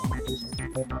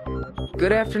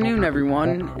Good afternoon,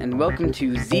 everyone, and welcome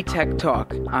to Z-Tech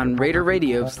Talk on Raider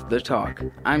Radio's The Talk.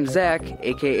 I'm Zach,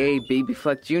 aka Baby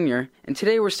Fleck Jr., and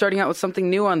today we're starting out with something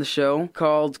new on the show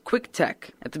called Quick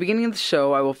Tech. At the beginning of the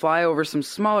show, I will fly over some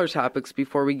smaller topics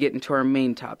before we get into our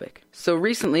main topic. So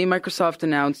recently, Microsoft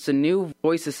announced a new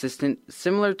voice assistant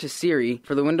similar to Siri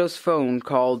for the Windows Phone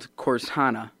called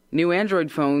Cortana. New Android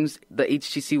phones, the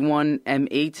HTC One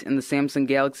M8 and the Samsung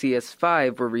Galaxy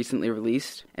S5 were recently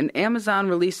released, and Amazon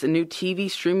released a new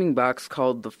TV streaming box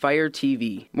called the Fire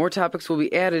TV. More topics will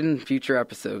be added in future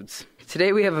episodes.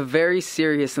 Today we have a very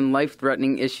serious and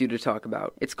life-threatening issue to talk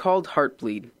about. It's called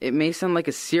heartbleed. It may sound like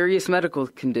a serious medical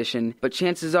condition, but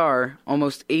chances are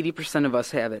almost 80% of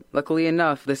us have it. Luckily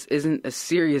enough, this isn't a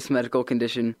serious medical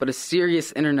condition, but a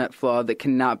serious internet flaw that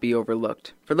cannot be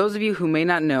overlooked. For those of you who may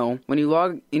not know, when you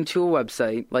log into a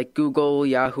website like Google,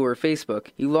 Yahoo, or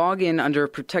Facebook, you log in under a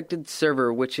protected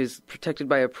server which is protected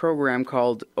by a program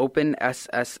called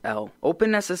OpenSSL.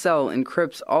 OpenSSL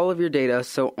encrypts all of your data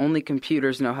so only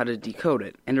computers know how to decode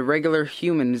it, and a regular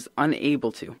human is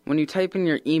unable to. When you type in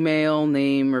your email,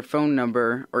 name, or phone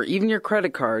number, or even your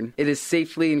credit card, it is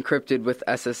safely encrypted with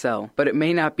SSL, but it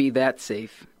may not be that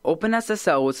safe.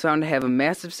 OpenSSL was found to have a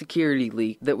massive security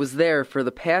leak that was there for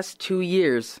the past 2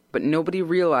 years, but nobody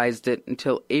realized it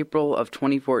until April of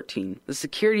 2014. The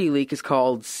security leak is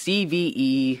called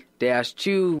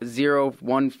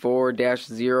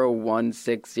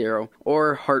CVE-2014-0160,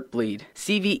 or Heartbleed.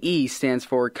 CVE stands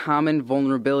for Common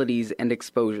Vulnerabilities and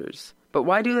Exposures. But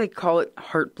why do they call it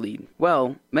Heartbleed?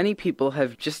 Well, many people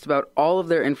have just about all of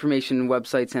their information in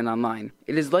websites and online.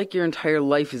 It is like your entire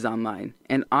life is online,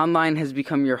 and online has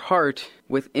become your heart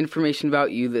with information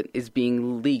about you that is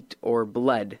being leaked or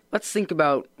bled. Let's think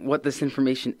about what this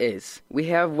information is. We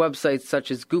have websites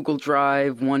such as Google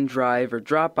Drive, OneDrive, or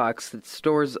Dropbox that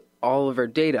stores all of our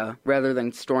data rather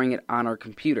than storing it on our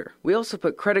computer. We also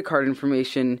put credit card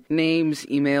information, names,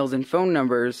 emails, and phone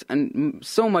numbers, and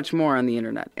so much more on the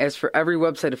internet. As for every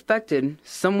website affected,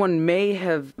 someone may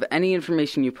have any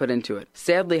information you put into it.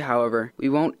 Sadly, however, we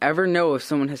won't ever know if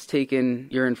someone has taken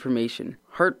your information.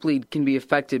 Heartbleed can be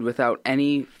affected without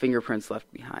any fingerprints left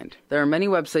behind. There are many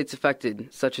websites affected,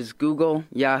 such as Google,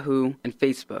 Yahoo, and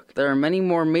Facebook. There are many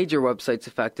more major websites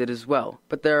affected as well,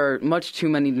 but there are much too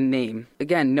many to name.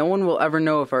 Again, no one will ever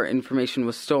know if our information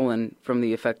was stolen from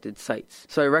the affected sites,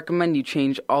 so I recommend you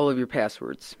change all of your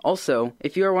passwords. Also,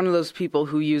 if you are one of those people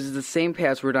who uses the same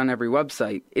password on every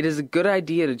website, it is a good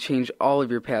idea to change all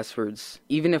of your passwords,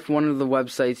 even if one of the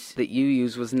websites that you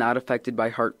use was not affected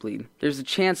by Heartbleed. There's a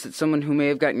chance that someone who may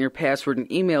have gotten your password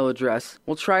and email address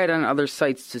will try it on other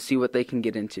sites to see what they can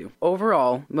get into.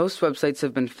 Overall, most websites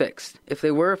have been fixed. If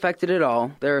they were affected at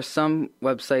all, there are some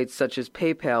websites such as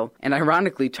PayPal and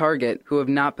ironically Target who have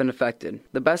not been affected.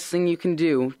 The best thing you can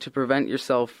do to prevent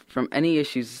yourself from any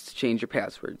issues is to change your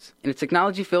passwords. In a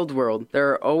technology-filled world,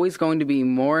 there are always going to be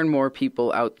more and more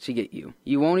people out to get you.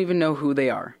 You won't even know who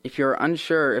they are. If you're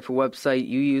unsure if a website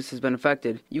you use has been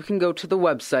affected, you can go to the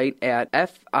website at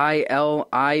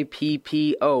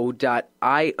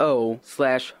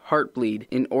filippo.io/heartbleed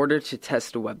in order to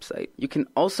test a website. You can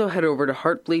also head over to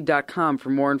heartbleed.com for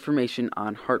more information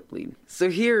on Heartbleed. So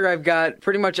here I've got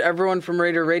pretty much everyone from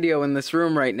Raider Radio in this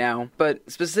room right now, but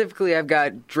specifically I've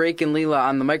got Drake and Leela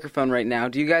on the microphone right now.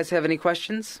 Do you guys have any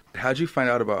questions? How'd you find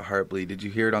out about Heartbleed? Did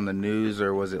you hear it on the news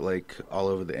or was it like all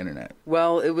over the internet?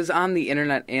 Well, it was on the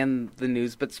internet and the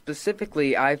news, but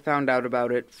specifically I found out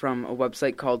about it from a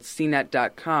website called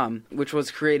cnet.com, which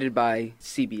was created by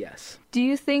CBS. Do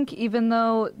you think even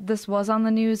though this was on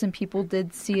the news and people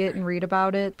did see it and read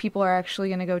about it, people are actually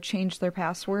going to go change their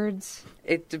passwords?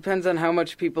 It depends on how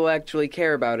much people actually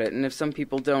care about it, and if some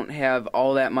people don't have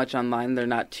all that much online, they're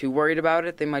not too worried about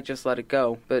it, they might just let it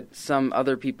go. But some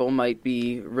other people might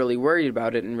be really worried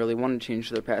about it and really want to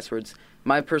change their passwords.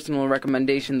 My personal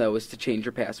recommendation, though, is to change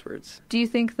your passwords. Do you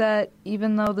think that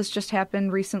even though this just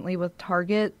happened recently with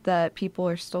Target, that people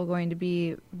are still going to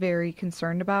be very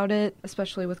concerned about it,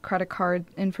 especially with credit card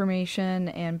information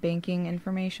and banking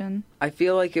information? I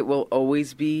feel like it will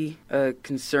always be a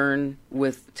concern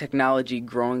with technology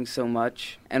growing so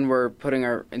much, and we're putting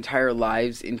our entire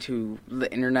lives into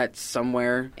the internet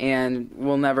somewhere, and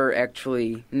we'll never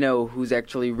actually know who's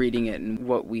actually reading it and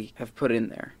what we have put in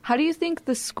there. How do you think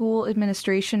the school administration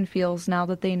feels now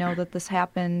that they know that this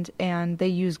happened and they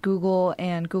use Google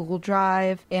and Google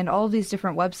Drive and all of these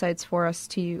different websites for us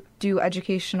to do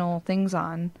educational things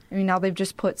on? I mean, now they've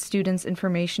just put students'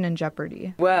 information in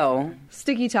jeopardy. Well...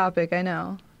 Sticky topic, I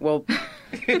know. Well...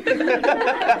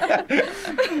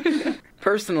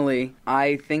 Personally,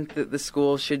 I think that the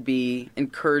school should be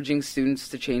encouraging students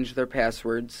to change their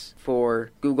passwords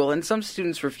for Google, and some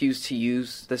students refuse to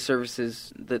use the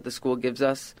services that the school gives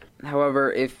us.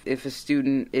 However, if a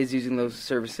student is using those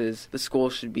services, the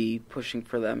school should be pushing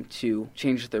for them to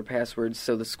change their passwords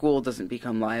so the school doesn't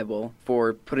become liable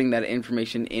for putting that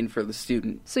information in for the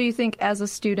student. So you think as a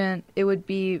student, it would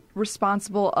be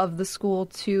responsible of the school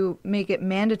to make it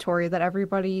mandatory that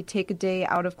everybody take a day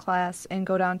out of class and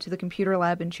go down to the computer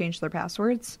lab and change their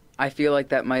passwords? I feel like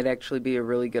that might actually be a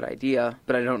really good idea,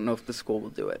 but I don't know if the school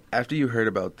will do it. After you heard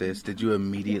about this, did you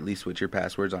immediately switch your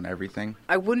passwords on everything?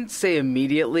 I wouldn't say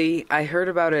immediately. I heard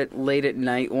about it late at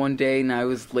night one day and I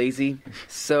was lazy.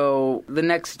 So the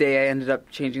next day I ended up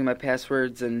changing my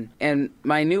passwords, and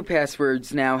my new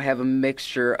passwords now have a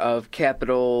mixture of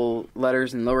capital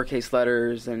letters and lowercase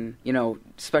letters and,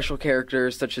 special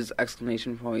characters such as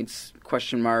exclamation points,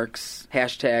 question marks,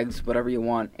 hashtags, whatever you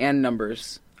want, and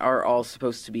numbers are all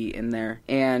supposed to be in there.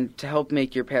 And to help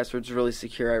make your passwords really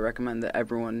secure, I recommend that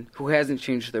everyone who hasn't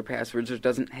changed their passwords or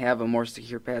doesn't have a more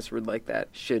secure password like that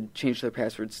should change their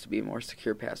passwords to be a more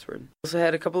secure password. Also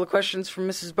had a couple of questions from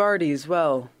Mrs. Barty as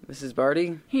well. Mrs.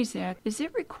 Barty? Hey, Zach, is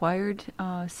it required,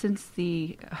 since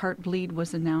the Heartbleed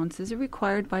was announced, is it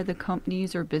required by the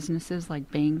companies or businesses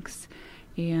like banks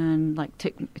and like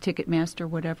Ticketmaster,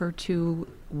 whatever, to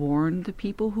warn the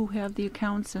people who have the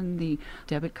accounts and the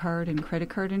debit card and credit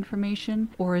card information?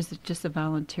 Or is it just a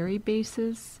voluntary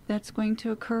basis that's going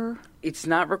to occur? It's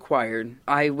not required.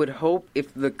 I would hope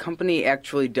if the company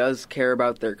actually does care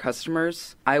about their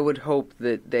customers, I would hope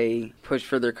that they push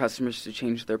for their customers to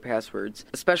change their passwords,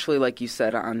 especially like you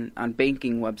said on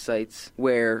banking websites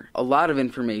where a lot of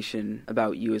information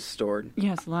about you is stored.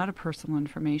 Yes, a lot of personal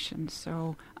information.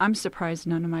 So I'm surprised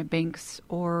none of my banks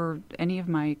or any of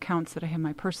my accounts that I have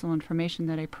my personal information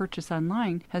that I purchase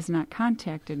online has not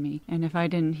contacted me. And if I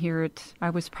didn't hear it,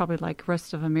 I was probably like the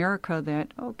rest of America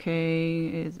that,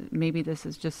 okay, maybe this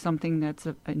is just something that's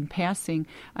in passing.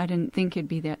 I didn't think it'd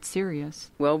be that serious.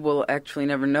 Well, we'll actually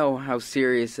never know how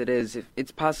serious it is.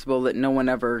 It's possible that no one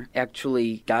ever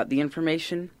actually got the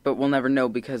information, but we'll never know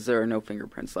because there are no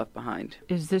fingerprints left behind.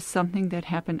 Is this something that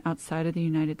happened outside of the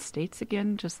United States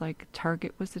again, just like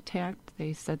Target was attacked?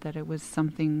 They said that it was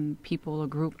something a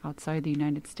group outside the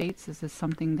United States. Is this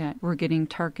something that we're getting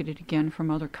targeted again from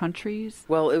other countries?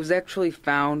 Well, it was actually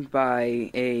found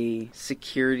by a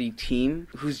security team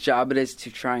whose job it is to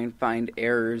try and find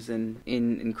errors in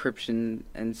encryption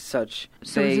and such.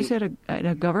 So is this at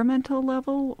a governmental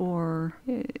level, or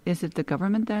is it the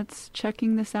government that's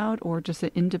checking this out, or just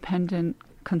an independent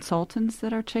consultants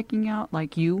that are checking out,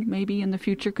 like you maybe in the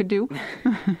future could do?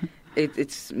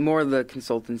 It's more the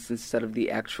consultants instead of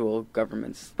the actual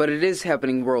governments. But it is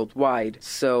happening worldwide.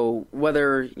 So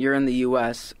whether you're in the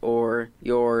U.S. or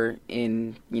you're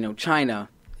in, China,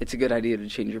 it's a good idea to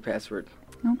change your password.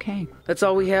 Okay. That's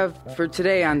all we have for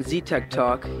today on Z-Tech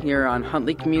Talk here on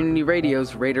Huntley Community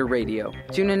Radio's Raider Radio.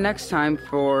 Tune in next time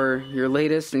for your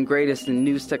latest and greatest in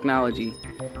news technology.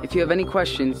 If you have any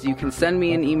questions, you can send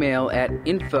me an email at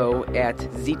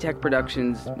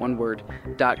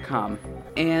info@ztechproductions.com.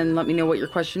 And let me know what your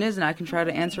question is, and I can try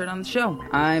to answer it on the show.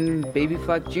 I'm Baby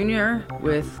Fleck Jr.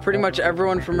 with pretty much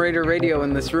everyone from Raider Radio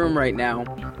in this room right now,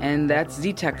 and that's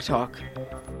Z-Tech Talk.